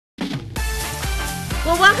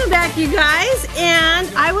Well, welcome back, you guys, and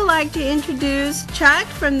I would like to introduce Chuck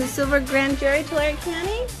from the Silver Grand Jury, Tulare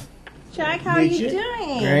County. Chuck, how are you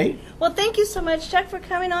doing? Great. Well, thank you so much, Chuck, for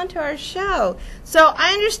coming on to our show. So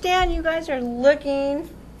I understand you guys are looking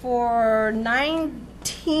for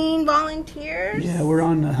 19 volunteers? Yeah, we're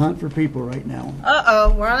on the hunt for people right now.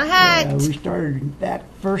 Uh-oh, we're on a hunt. Yeah, we started that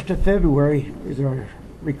 1st of February is our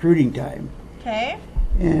recruiting time. Okay.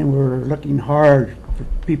 And we're looking hard for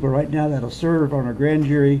people right now that'll serve on our grand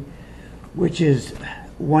jury, which is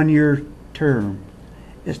 1-year term.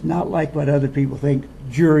 It's not like what other people think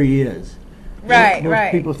jury is. Right, Most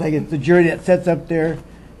right. people think it's the jury that sits up there,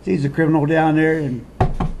 sees a criminal down there, and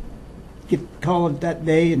get called that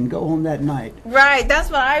day and go home that night. Right, that's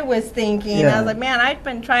what I was thinking. Yeah. I was like, man, I've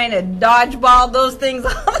been trying to dodgeball those things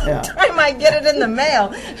all the time I get it in the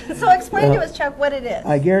mail. So explain to us, Chuck, what it is.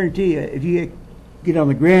 I guarantee you, if you get on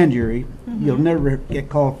the grand jury, you'll never get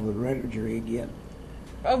called for the regular jury again.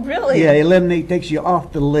 Oh, really? Yeah, takes you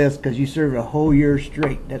off the list because you serve a whole year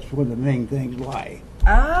straight. That's one of the main things why.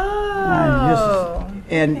 Oh.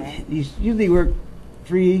 And you usually work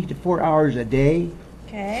 3 to 4 hours a day.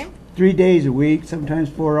 Okay. 3 days a week, sometimes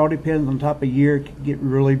 4. All depends on top of year. It can get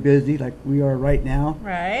really busy like we are right now.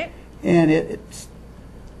 Right. And it's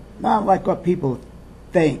not like what people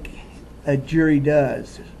think a jury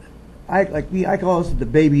does. I call this the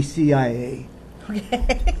baby CIA.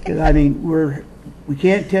 Okay. Because I mean, we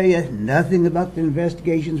can't tell you nothing about the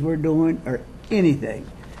investigations we're doing or anything.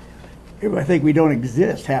 Everybody think we don't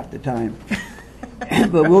exist half the time.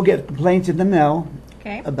 But we'll get complaints in the mail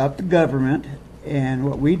about the government, and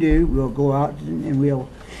what we do, we'll go out and we'll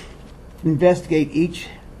investigate each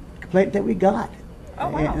complaint that we got. Oh,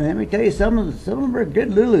 wow. And let me tell you, some of them are good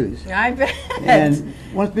Lulus. I bet. And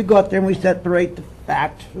once we go out there and we separate the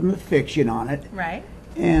fact from the fiction on it. Right.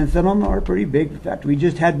 And some of them are pretty big. In fact, we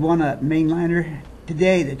just had one, a mainliner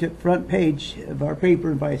today that took front page of our paper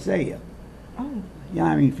in Visalia. Oh. Yeah,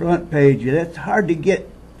 I mean, front page. That's hard to get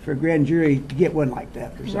for a grand jury to get one like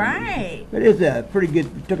that for some reason. But it's a pretty good,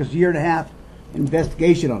 it took us a year and a half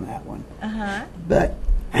investigation on that one. Uh-huh. But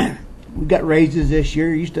we got raises this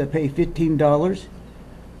year. Used to pay $15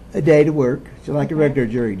 a day to work, so like a regular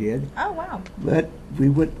jury did. Oh, wow. But we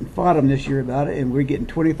went and fought them this year about it, and we're getting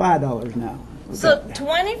 $25 now. So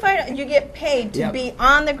 $25, you get paid to be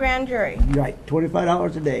on the grand jury? Right,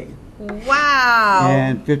 $25 a day. Wow.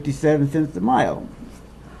 And 57 cents a mile.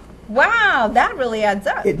 Wow, that really adds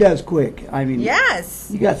up. It does quick. I mean, yes.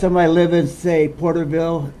 You got somebody living, say,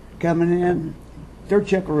 Porterville coming in, their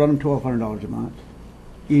check will run them $1,200 a month.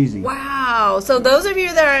 Easy. Wow. So those of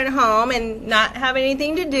you that are at home and not have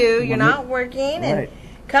anything to do, you're not working, and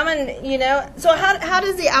come and, you know, so how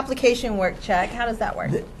does the application work, Chuck? How does that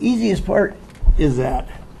work? The easiest part is that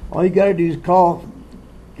all you got to do is call.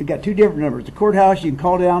 You got 2 different numbers. The courthouse, you can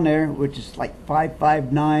call down there, which is like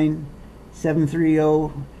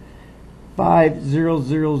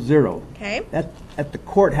 559-730-5000. Okay. That's at the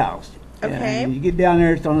courthouse. Okay. And you get down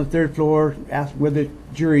there, it's on the 3rd floor, ask where the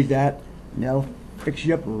jury's at, and they'll fix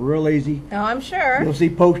you up real easy. Oh, I'm sure. You'll see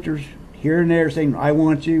posters here and there saying, I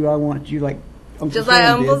want you, like Uncle Just Sam like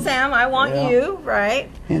Uncle did. Sam, I want you,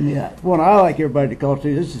 right? And the one I like everybody to call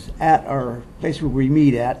to, this is at our place where we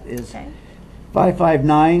meet at, is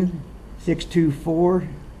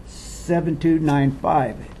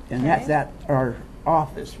 559-624-7295. And that's at our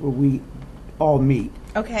office where we all meet.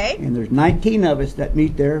 Okay. And there's 19 of us that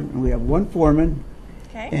meet there, and we have 1 foreman.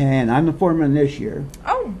 Okay. And I'm the foreman this year.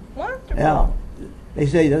 Oh, wonderful. Yeah. They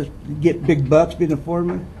say you get big bucks being a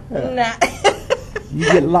foreman. Nah. You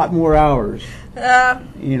get a lot more hours.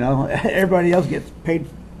 You know, everybody else gets paid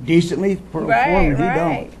decently for a foreman. He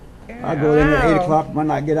don't. I go in at 8 o'clock, might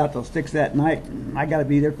not get out till 6 that night. And I got to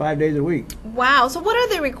be there 5 days a week. Wow. So what are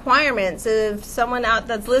the requirements of someone out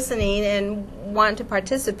that's listening and want to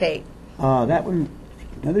participate? That one,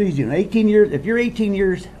 another easy one. 18 years. If you're 18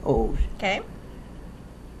 years old,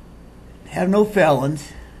 have no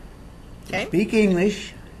felons, speak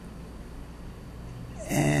English,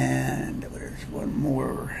 and there's one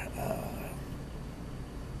more.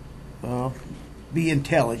 Well, be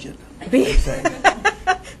intelligent.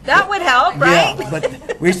 That would help, right? Yeah,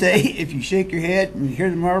 but we say if you shake your head and you hear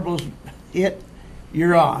the marbles hit,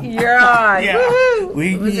 you're on. You're on. Yeah,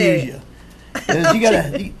 we can use you.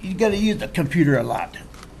 You gotta use the computer a lot.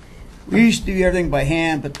 We used to do everything by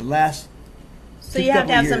hand, but the last so you have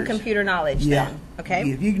to have some computer knowledge then. Okay.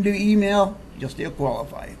 If you can do email, you'll still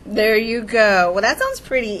qualify. There you go. Well, that sounds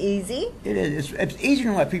pretty easy. It is. It's easier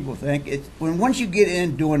than what people think. It's once you get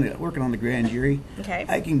in working on the grand jury,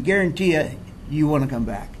 I can guarantee you want to come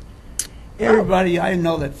back. Everybody I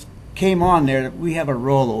know that's came on there, we have a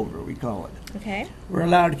rollover, we call it. Okay. We're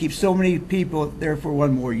allowed to keep so many people there for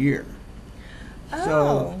one more year. Oh.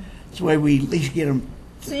 So that's the way we at least get them.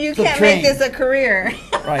 So you can't make this a career.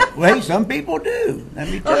 Right. Well, hey, some people do. Let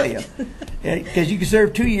me tell you, because you can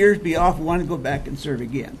serve 2 years, be off one, and go back and serve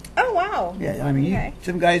again. Oh wow. Yeah, I mean,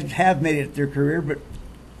 some guys have made it their career, but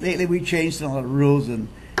lately we changed some of the rules, and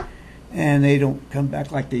they don't come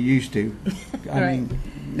back like they used to. I mean,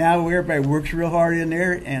 now everybody works real hard in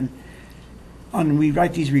there, and we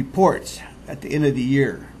write these reports at the end of the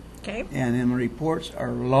year. Okay. And then the reports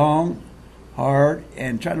are long, hard,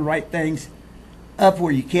 and trying to write things up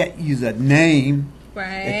where you can't use a name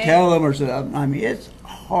to tell them or something. I mean, it's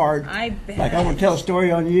hard. I bet. Like, I want to tell a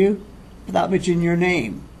story on you without mentioning your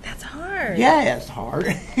name. That's hard. Yeah, it's hard.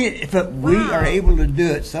 But we are able to do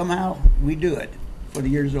it. Somehow we do it for the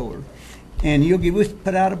years over. And we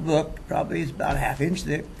put out a book, probably it's about a half-inch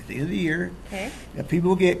thick at the end of the year. Okay. That people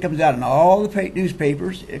will get. It comes out in all the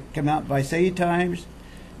newspapers. It comes out by Visalia Times,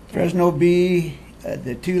 Fresno Bee,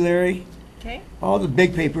 the Tulare. Okay. All the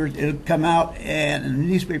big papers, it'll come out and in the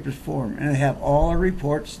newspapers form, and it'll have all the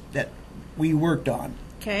reports that we worked on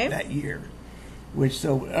that year.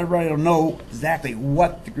 So everybody will know exactly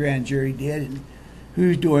what the grand jury did and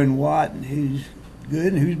who's doing what and who's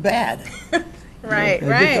good and who's bad. Right.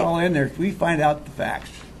 It's all in there. We find out the facts.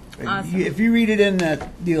 Awesome. If you read it in the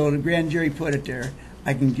deal, the grand jury put it there,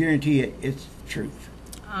 I can guarantee you it's the truth.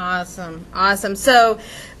 Awesome. So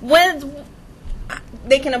when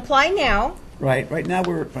they can apply now. Right now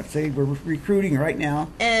we're recruiting right now.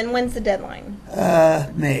 And when's the deadline?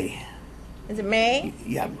 May. Is it May?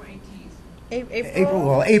 Yeah.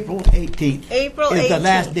 April? April 18th. April 18th. Is the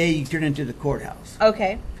last day you turn into the courthouse.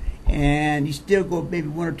 Okay. And you still go maybe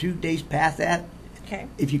 1 or 2 days past that. Okay.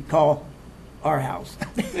 If you call our house.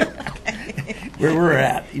 Where we're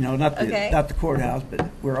at, not the courthouse, but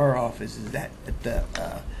where our office is at the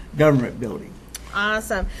government building.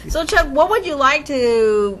 Awesome. So Chuck, what would you like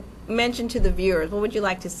to mention to the viewers? What would you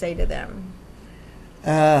like to say to them?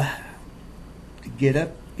 Get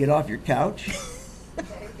up, get off your couch,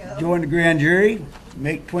 join the grand jury,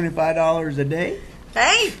 make $25 a day.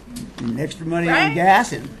 Hey! And extra money on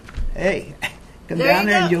gas, and hey, come down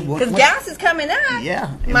there and you'll. Because gas is coming up.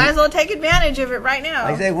 Yeah. Might as well take advantage of it right now.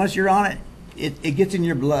 Like I say, once you're on it, it gets in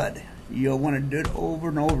your blood. You'll want to do it over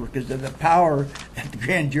and over because of the power that the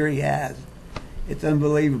grand jury has. It's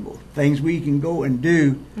unbelievable. Things we can go and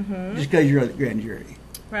do just because you're at the grand jury.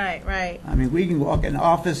 Right. I mean, we can walk in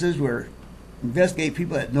offices where investigate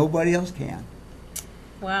people that nobody else can.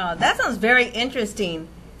 Wow, that sounds very interesting.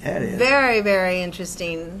 That is. Very, very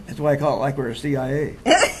interesting. That's why I call it like we're a CIA.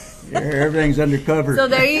 Everything's undercover. So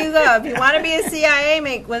there you go. If you want to be a CIA,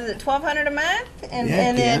 was it $1,200 a month? And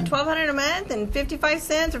then $1,200 a month and 55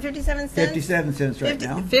 cents or 57 cents? 57 cents right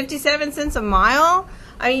now. 57 cents a mile.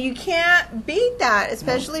 I mean, you can't beat that,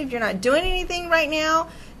 especially if you're not doing anything right now.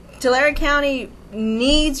 Tulare County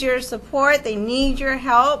needs your support. They need your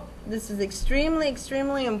help. This is extremely,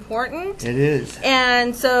 extremely important. It is.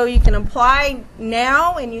 And so you can apply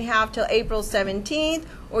now, and you have till April 17th,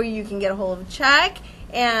 or you can get a hold of Chuck,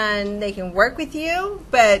 and they can work with you.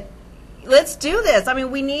 But let's do this. I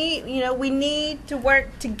mean, we need to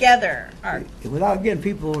work together. Without getting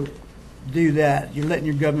people to do that, you're letting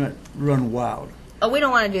your government run wild. Oh, we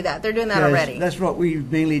don't want to do that. They're doing that already. That's what we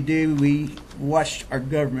mainly do. We watch our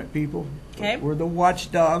government people. Okay. We're the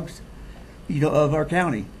watchdogs, of our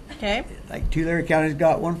county. Okay. Like Tulare County's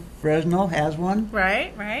got one. Fresno has one.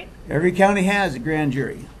 Right. Every county has a grand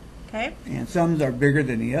jury. Okay. And some are bigger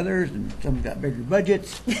than the others, and some got bigger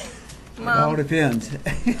budgets. It all depends.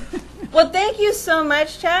 Well, thank you so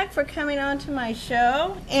much, Chuck, for coming on to my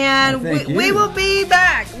show. And we will be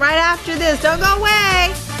back right after this. Don't go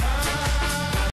away.